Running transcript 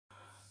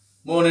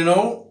Morning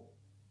all,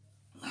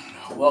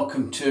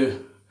 welcome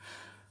to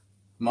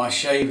my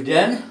shave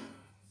den.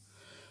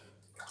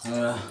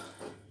 I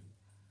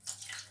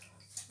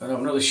have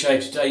another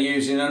shave today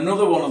using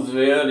another one of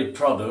the early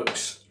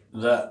products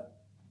that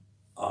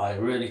I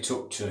really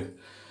took to,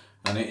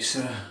 and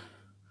it's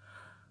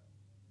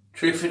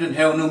Truefitt and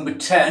Hill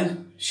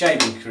No.10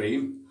 shaving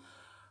cream.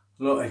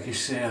 Look, you can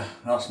see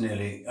that's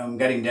nearly, I'm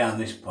getting down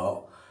this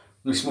pot.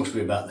 This must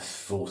be about the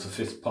 4th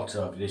or 5th pot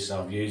of this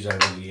I've used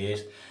over the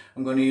years.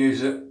 I'm going to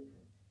use it,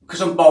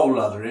 because I'm bowl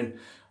lathering,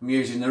 I'm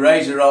using the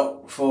Razor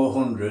Rock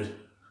 400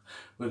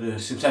 with a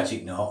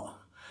synthetic knot.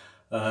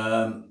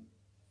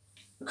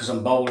 Because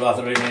I'm bowl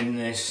lathering in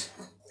this,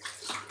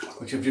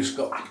 which I've just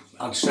got,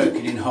 I'd soak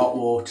it in hot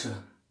water.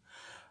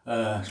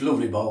 It's a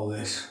lovely bowl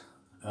this.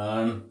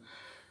 I'm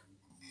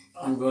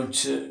going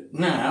to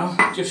now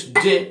just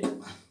dip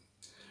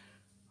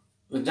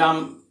the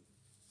damp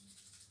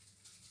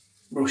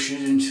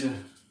brushes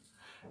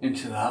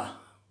into that,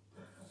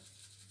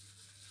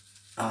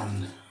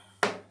 and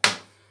add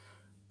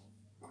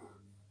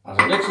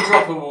a little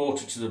drop of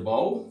water to the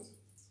bowl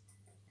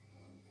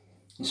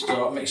and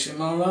start mixing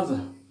my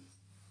lather.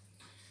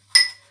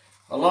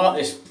 I like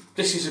this.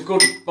 This is a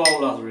good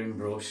bowl lathering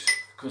brush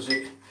because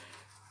it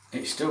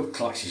still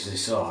clashes the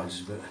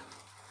sides, but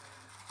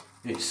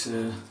it's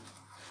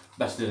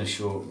better than a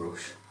short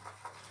brush.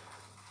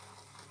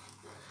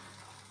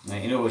 Now,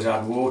 you can always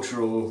add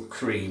water or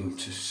cream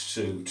to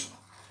suit.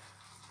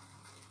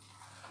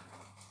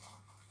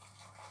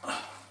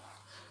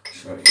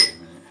 Show you in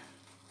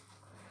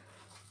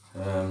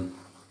a minute.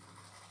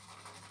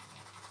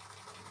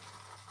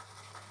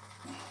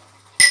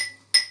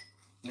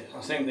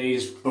 I think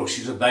these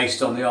brushes are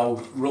based on the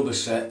old rubber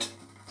set.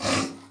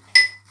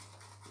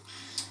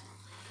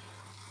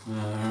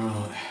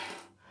 Right.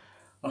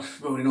 That's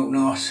building up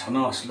nice, a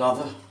nice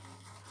lather.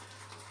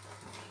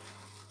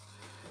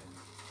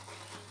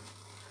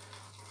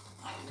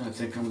 I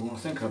think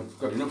I've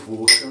got enough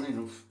water and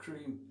enough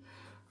cream.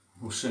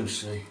 We'll soon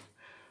see.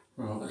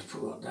 Right, let's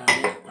put that down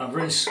here. I've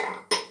rinsed.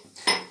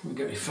 Let me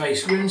get my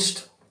face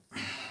rinsed.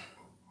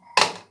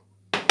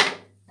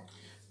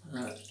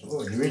 I've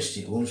already rinsed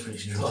it once, but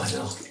it's dried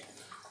off.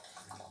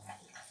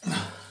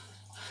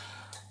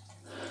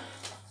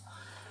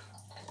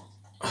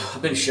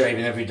 I've been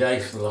shaving every day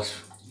for the last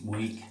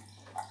week.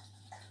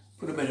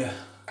 Put a bit of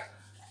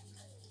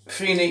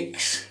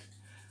Phoenix.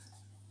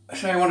 I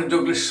say one of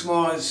Douglas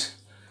Smythe's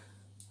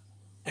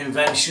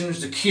inventions,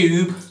 the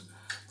Cube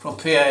from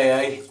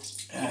PAA.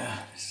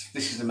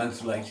 This is the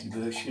mentholated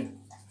version.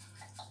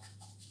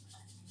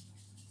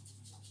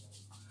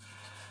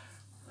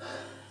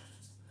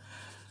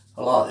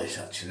 I like this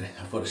actually.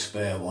 I've got a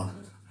spare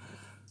one,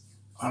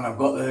 and I've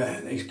got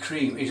his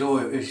cream, his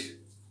oil, his,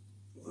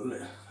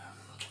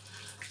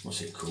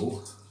 what's it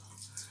called?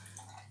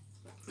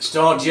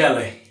 Star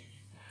Jelly.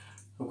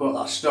 I've got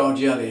that Star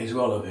Jelly as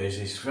well of his.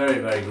 It's very,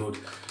 very good,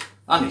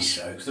 and his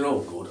soaps. They're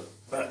all good.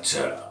 But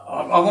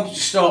I wanted to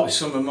start with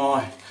some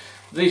of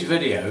these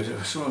videos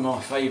are some of my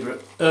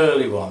favourite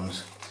early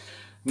ones.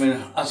 I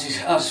mean,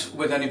 as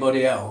with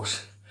anybody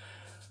else.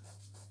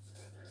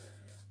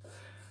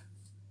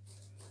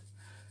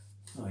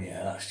 Oh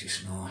yeah, that's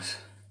just nice.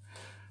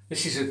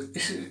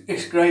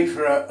 It's great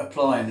for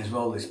applying as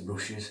well. This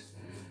brush is.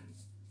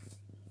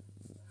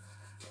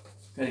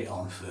 Get it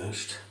on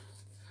first.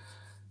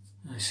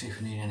 Let's see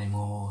if we need any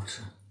more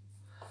water.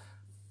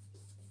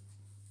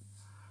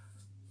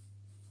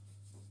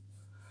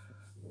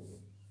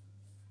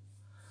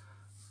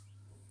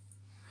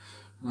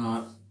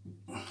 Right,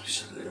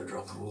 just a little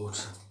drop of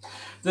water.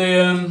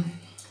 The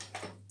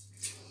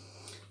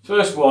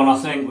first one, I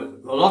think,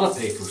 a lot of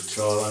people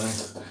try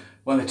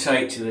when they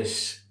take to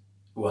this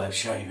way of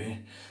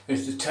shaving,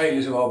 is the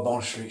Tailors of Old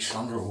Bond Street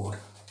sandalwood,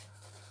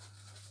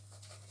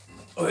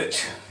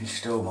 which is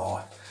still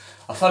mine.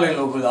 I fell in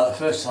love with that the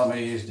first time I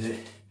used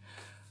it,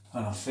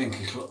 and I think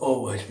it'll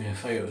always be a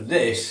favourite.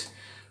 This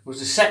was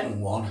the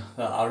second one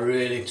that I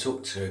really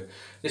took to.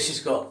 This is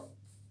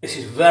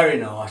very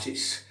nice.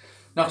 It's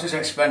not as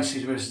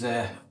expensive as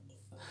their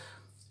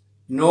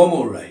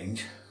normal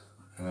range,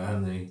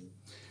 and the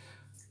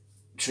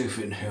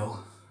Truefitt and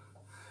Hill.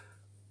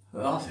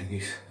 But I think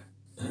it's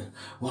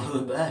one of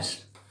the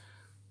best.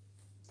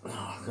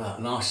 Oh, I've got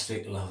a nice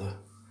thick lather.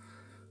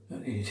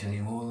 Don't need it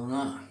any more than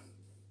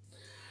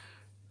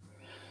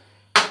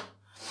that.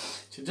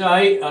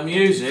 Today I'm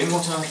using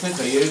what I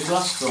think I used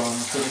last time,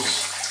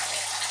 because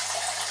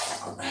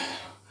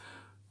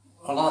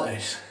I like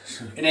this. It's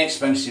an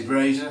inexpensive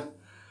razor.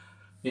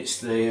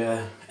 It's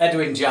the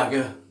Edwin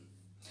Jagger,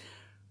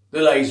 the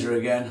laser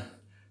again.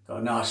 Got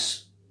a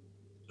nice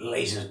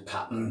laser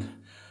patterned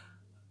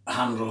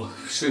handle,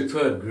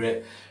 superb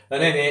grip,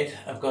 and in it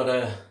I've got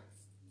a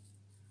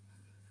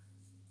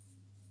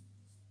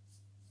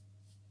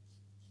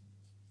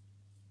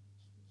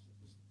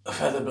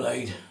feather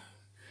blade,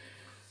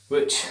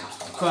 which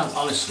quite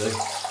honestly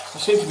I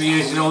seem to be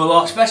using all the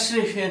lot,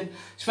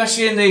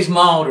 especially in these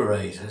milder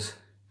razors.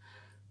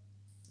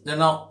 They're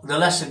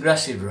less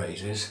aggressive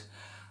razors.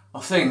 I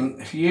think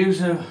if you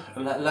use a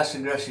less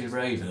aggressive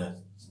razor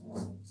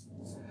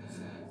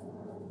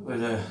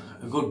with a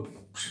good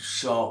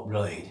sharp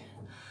blade,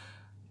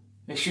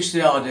 it's just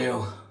the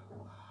ideal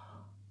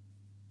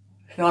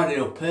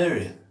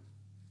pairing.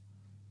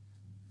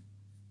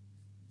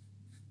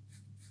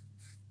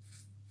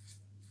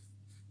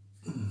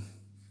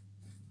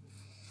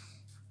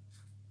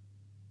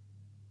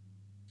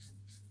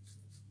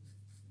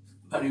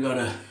 Only got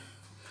a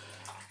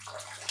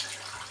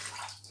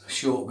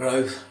short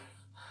growth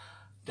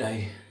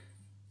day.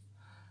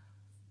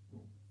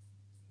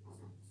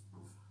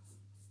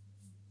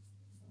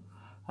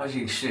 As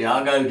you can see,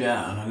 I go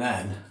down and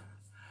then,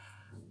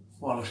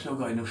 well, I've still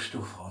got enough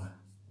stuff on.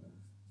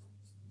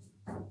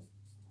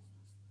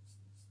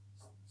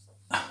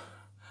 I'd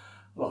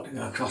like to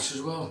go across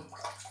as well.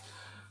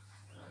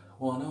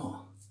 Why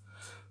not?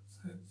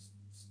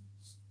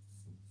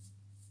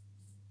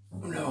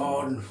 No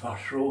hard and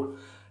fast rule.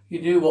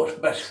 You do what's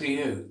best for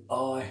you.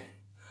 I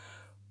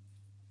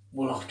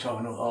will have to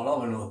have I'll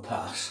have another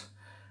pass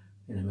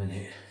in a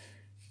minute.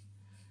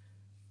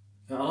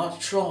 I'll have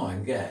to try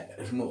and get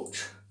as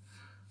much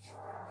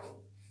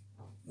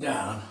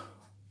down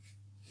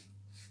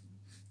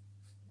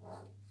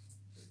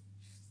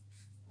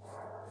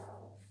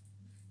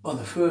on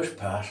the first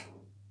pass.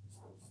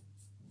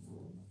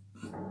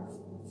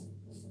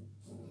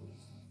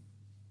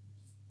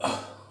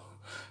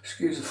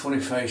 Excuse the funny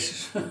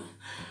faces.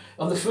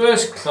 On the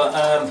first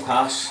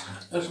pass,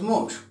 as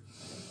much.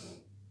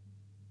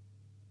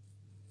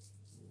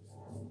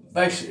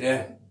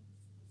 Basically,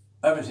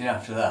 everything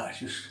after that is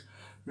just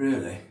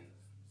really.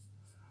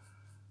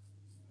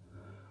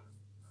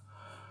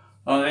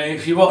 I mean,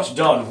 if you watch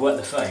Don wet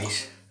the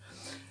face,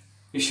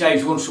 he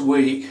shaves once a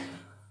week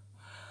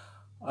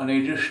and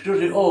he just does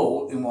it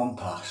all in one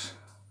pass.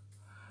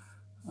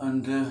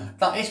 And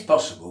that is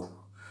possible.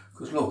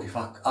 Because look, if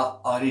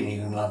I didn't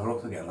even lather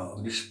up again,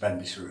 I'll just spread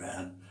this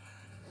around.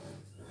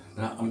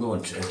 No, I'm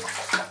going to.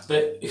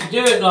 But if you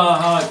do it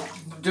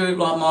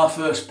like my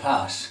first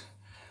pass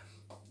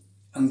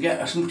and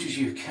get as much as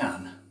you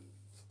can,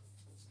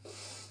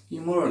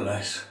 you're more or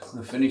less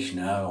going to finish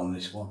now on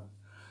this one.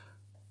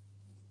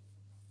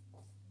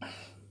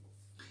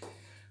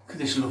 Look at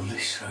this lovely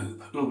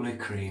soap, lovely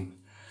cream.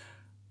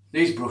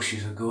 These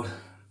brushes are good.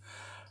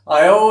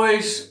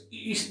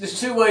 There's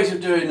two ways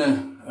of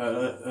doing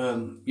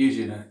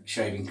using a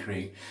shaving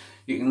cream.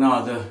 You can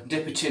either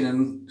dip it in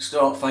and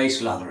start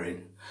face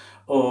lathering,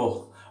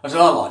 or as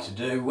I like to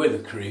do with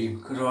the cream,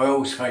 because I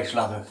always face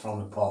lather from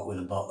the pot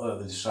with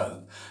the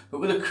soap. But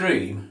with the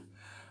cream,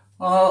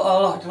 I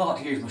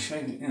like to use my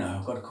shaving. You know,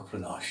 I've got a couple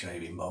of nice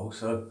shaving bowls,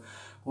 so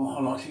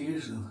I like to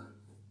use them.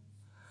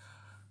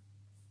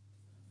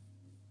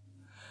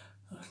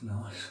 That's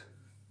nice.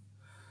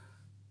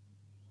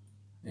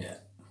 Yeah.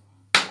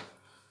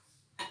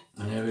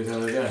 And here we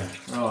go again.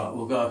 Right,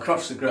 we'll go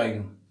across the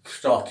grain,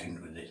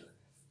 starting with it.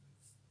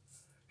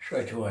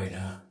 Straight away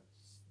now.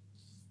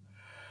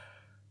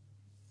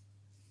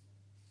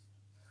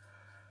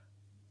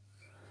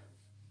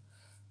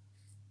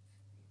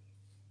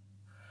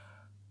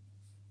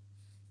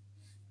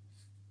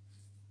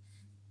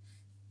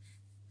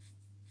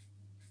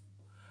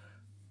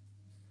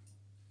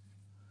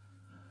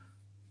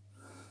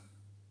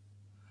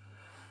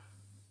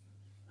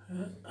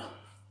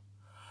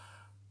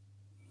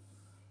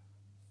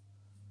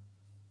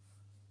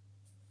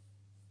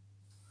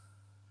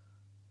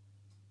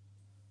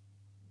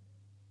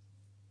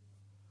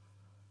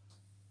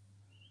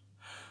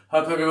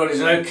 Hope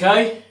everybody's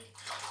okay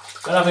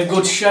and having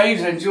good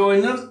shaves,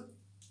 enjoying them.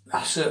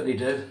 I certainly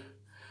do.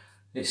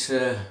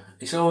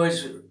 I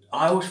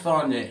always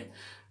find it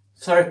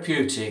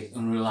therapeutic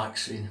and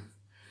relaxing.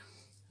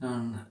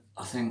 And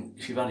I think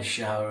if you've had a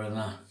shower and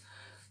that,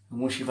 and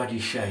once you've had your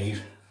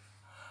shave,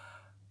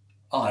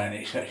 I don't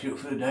expect you up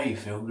for the day, you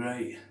feel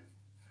great.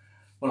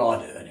 Well, I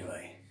do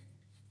anyway.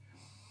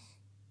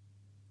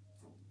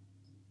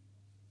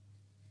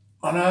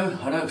 I know,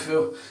 I don't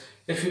feel,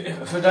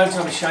 if I don't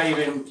have a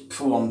shaving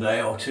for 1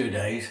 day or 2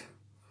 days,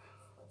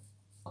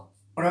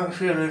 I don't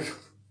feel as,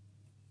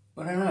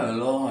 I don't know,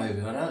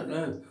 alive. I don't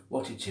know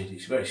what it is.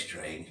 It's very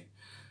strange.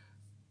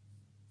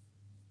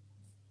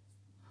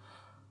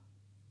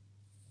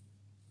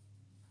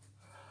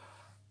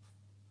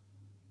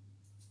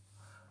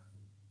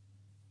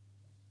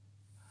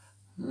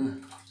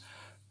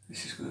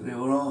 This is going to be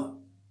alright.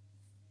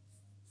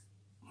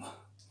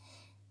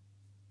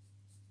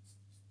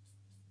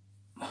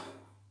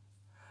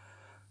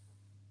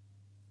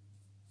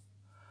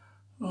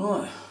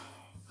 Right,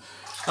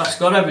 that's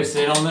got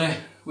everything on there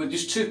with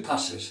just 2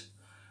 passes.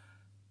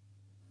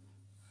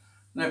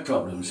 No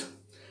problems.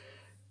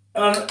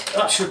 And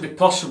that should be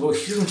possible. You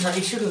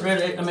shouldn't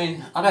really, I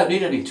mean, I don't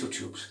need any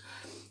touch-ups.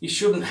 You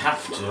shouldn't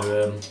have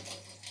to,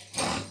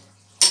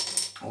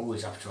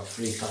 always have to have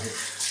 3 passes,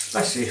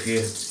 especially if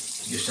you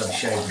just have a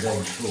shave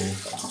going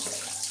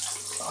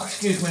full. Oh,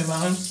 excuse me,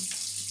 man.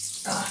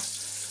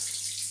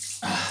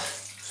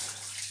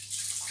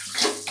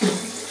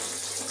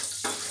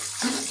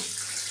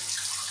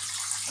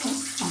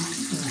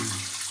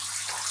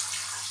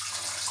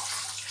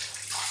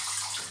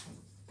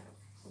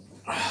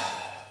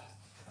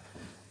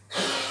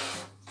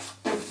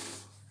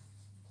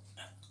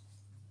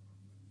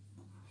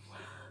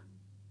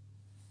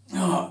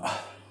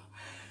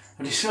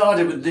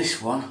 decided with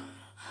this one,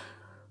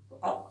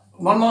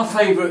 one of my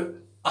favourite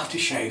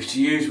aftershaves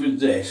to use with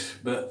this,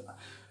 but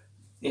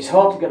it's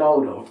hard to get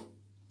hold of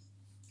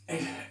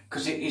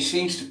because it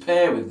seems to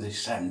pair with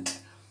this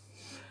scent.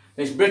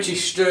 It's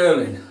British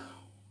Sterling,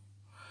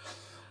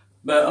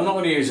 but I'm not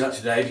going to use that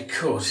today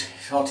because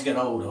it's hard to get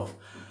hold of.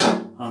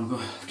 I'm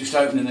just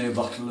opening a new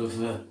bottle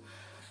of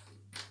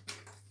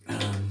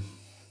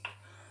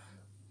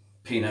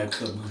Pinot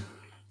Club,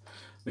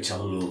 which I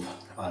love.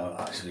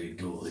 I actually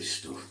adore this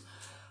stuff.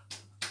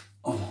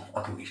 Oh,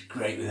 I think it's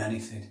great with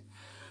anything.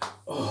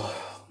 Oh,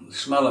 the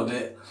smell of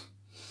it.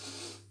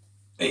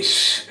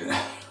 It's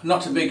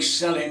not a big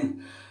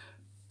selling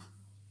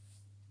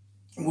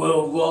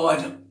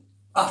worldwide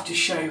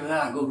aftershave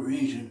without good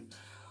reason.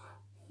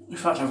 In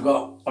fact,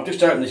 I've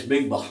just opened this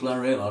big bottle and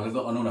I realised I've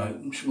got an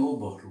unopened small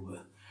bottle,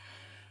 but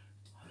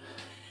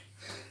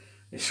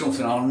it's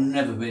something I'll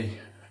never be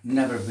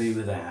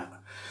without.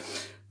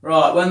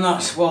 Right,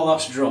 while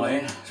that's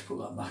drying, let's put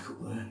that back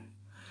up there.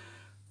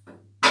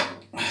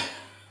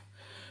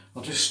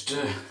 I'll just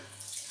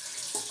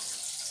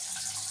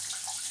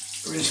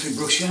rinse my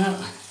brush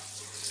out.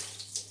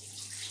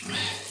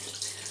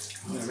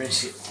 I'm going to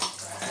rinse it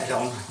head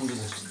on under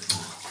the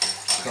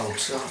cold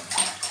soap.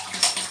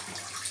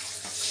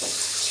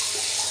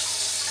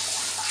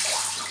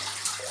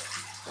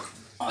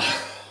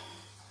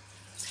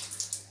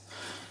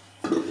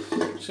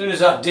 As soon as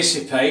that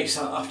dissipates,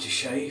 that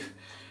aftershave,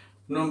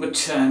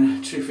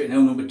 No.10, Truefitt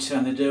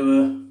No.10, they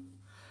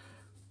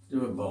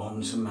do a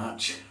bonds, a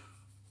match,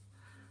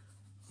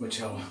 which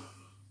I'll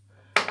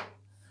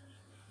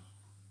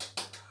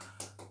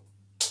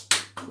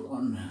put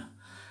on there.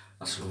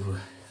 That's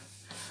lovely.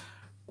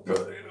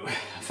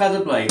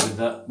 Feather blade with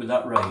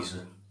that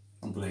razor,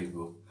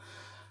 unbelievable.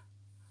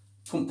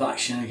 Pump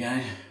action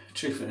again,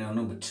 Truefitt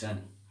No.10.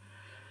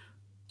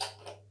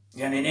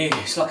 Again in here,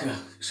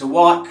 it's a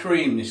white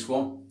cream, this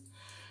one.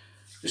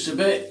 Just a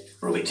bit,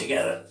 rub it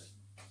together.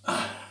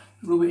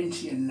 Rub it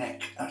into your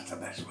neck, that's the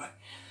best way.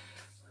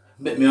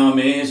 A bit behind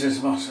my ears,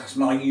 that's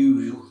my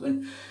usual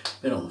thing.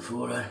 Bit on the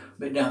forehead,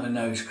 bit down the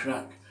nose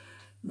crack.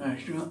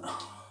 Nose drop.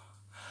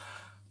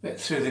 Bit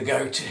through the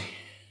goatee.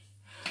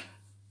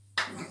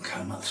 I'll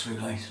comb that through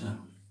later.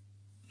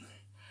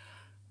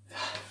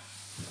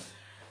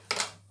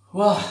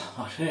 Well,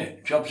 that's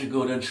it. Jobs are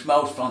good and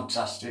smells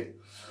fantastic.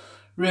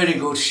 Really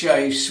good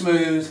shave,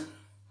 smooth,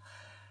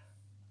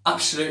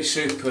 absolutely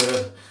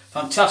superb,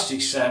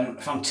 fantastic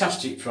scent,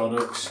 fantastic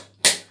products.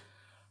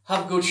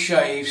 Have good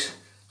shaves,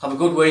 have a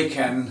good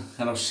weekend,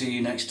 and I'll see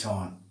you next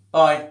time.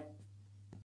 Bye.